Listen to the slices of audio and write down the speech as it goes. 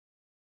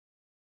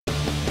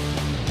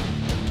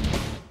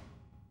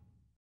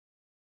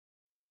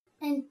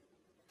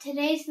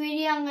today's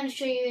video, I'm going to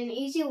show you an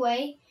easy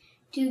way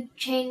to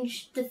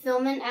change the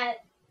filament at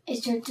a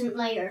certain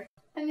layer.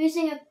 I'm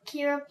using a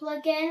Kira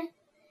plugin,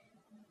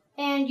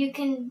 and you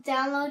can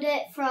download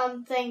it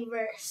from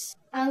Thingiverse.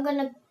 I'm going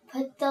to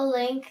put the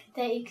link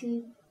that you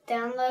can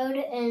download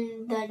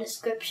in the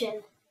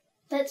description.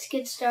 Let's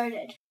get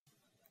started.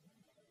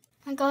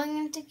 I'm going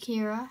into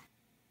Kira.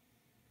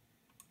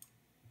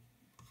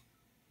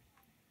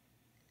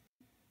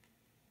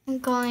 I'm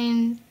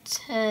going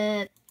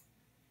to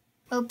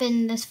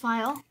open this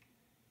file.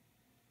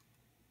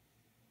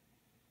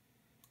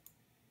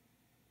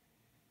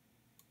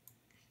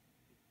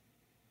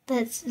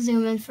 Let's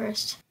zoom in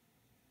first.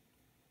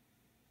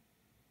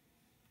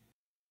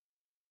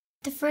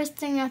 The first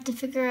thing I have to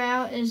figure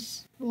out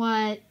is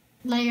what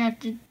layer I have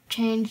to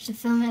change the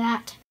filament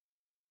at.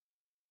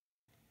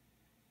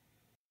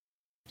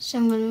 So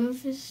I'm going to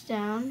move this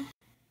down.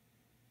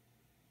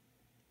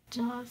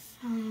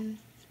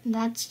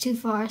 That's too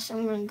far, so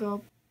I'm going to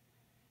go.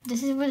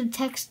 This is where the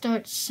text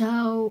starts,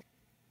 so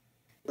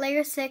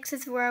layer 6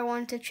 is where I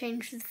want to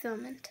change the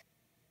filament.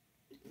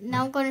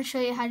 Now I'm going to show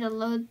you how to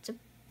load the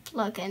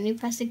plugin. You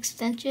press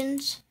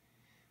extensions,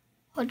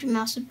 hold your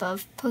mouse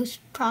above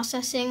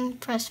post-processing,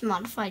 press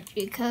modify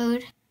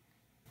G-code.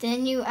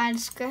 Then you add a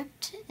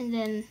script, and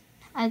then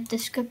add the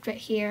script right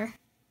here.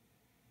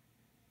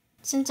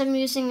 Since I'm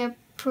using a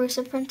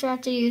Prusa printer, I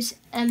have to use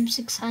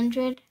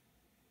M600.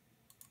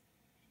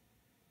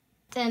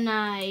 Then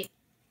I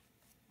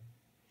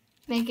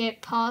make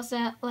it pause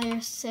at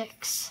layer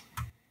 6.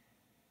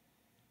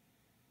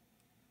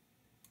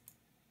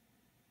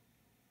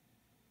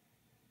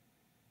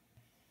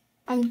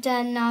 I'm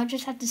done. Now I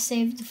just have to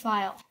save the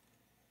file.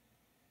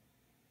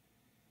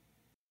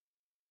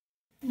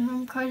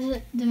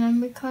 The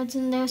memory card's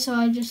in there, so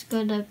I just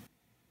go to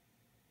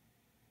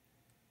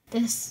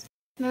this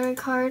memory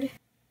card,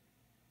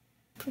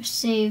 press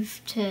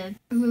save to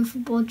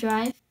removable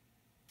drive.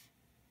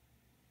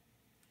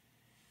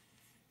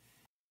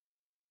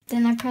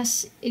 Then I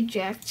press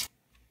eject.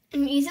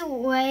 An easy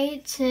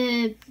way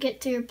to get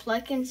to your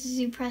plugins is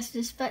you press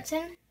this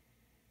button,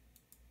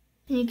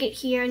 and you get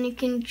here and you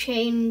can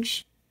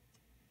change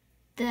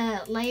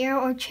the layer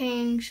or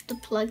change the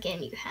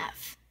plugin you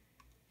have.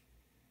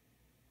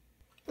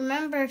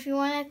 Remember, if you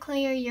want to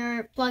clear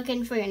your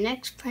plugin for your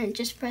next print,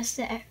 just press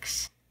the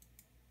X.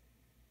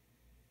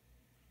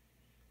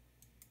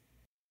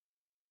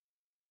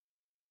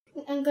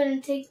 I'm going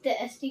to take the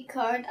SD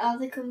card out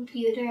of the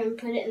computer and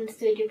put it in the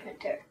 3D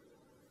printer.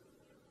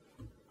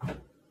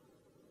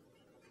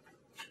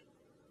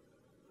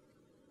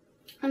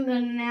 I'm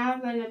going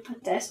to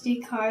put the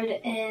SD card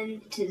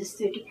into the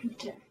 3D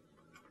printer.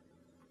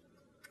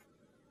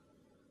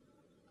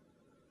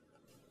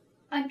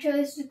 I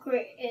chose the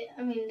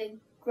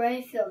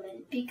gray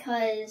filament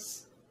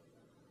because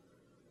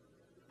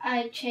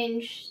I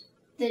changed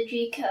the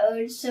G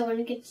code, so when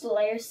it gets to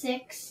layer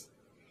 6,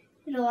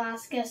 it'll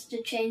ask us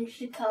to change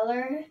the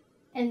color,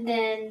 and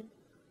then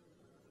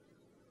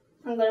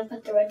I'm going to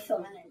put the red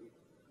filament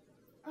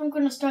in. I'm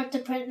going to start the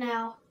print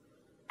now.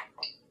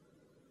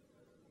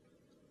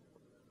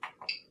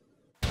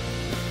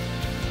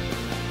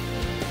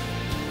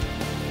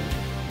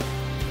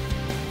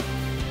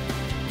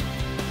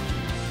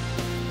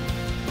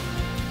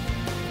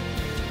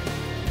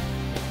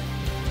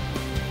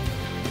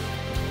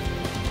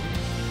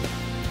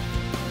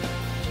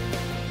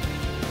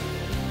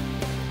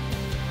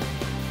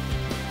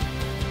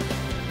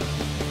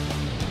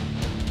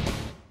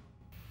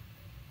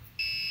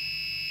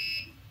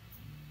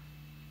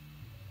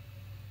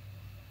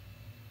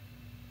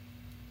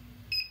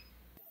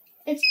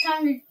 It's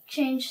time to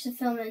change the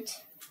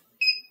filament.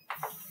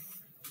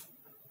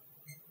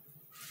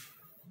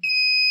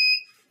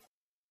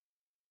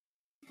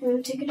 I'm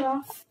going to take it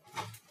off.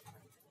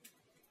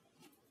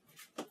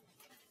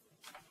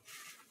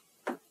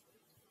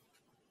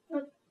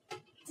 Put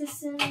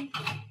this in.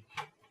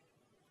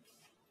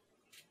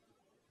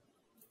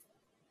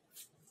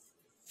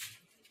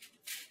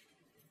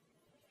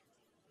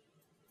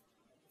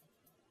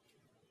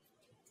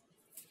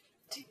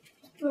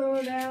 Throw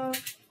it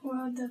out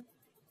while the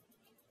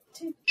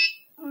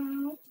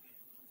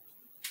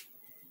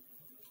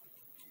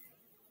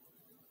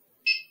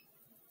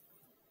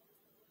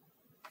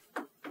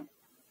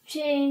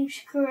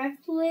change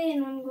correctly,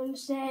 and I'm going to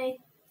say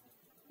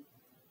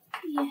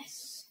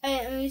yes.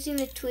 I'm using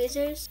the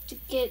tweezers to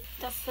get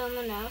the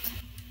filament out.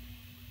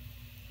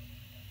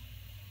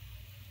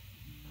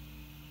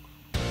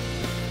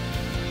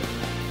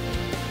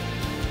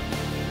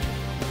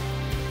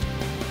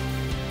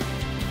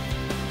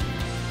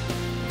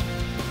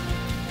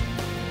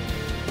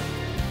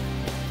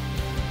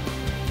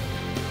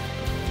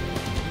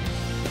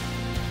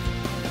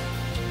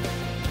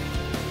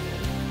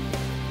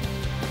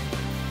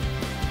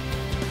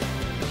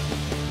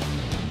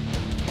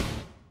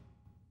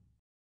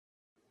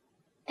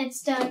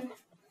 It's done.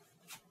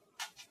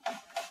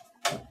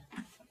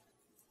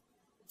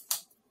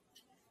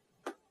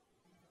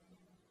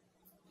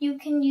 You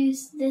can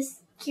use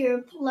this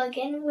Kira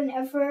plugin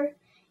whenever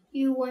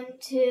you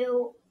want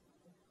to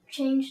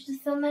change the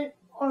filament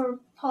or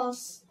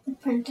pause the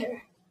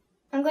printer.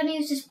 I'm going to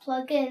use this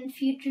plugin in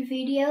future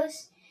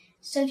videos,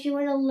 so if you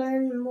want to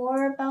learn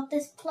more about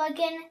this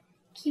plugin,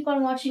 keep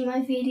on watching my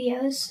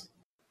videos.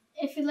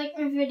 If you like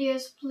my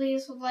videos,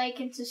 please like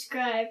and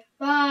subscribe.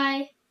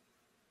 Bye!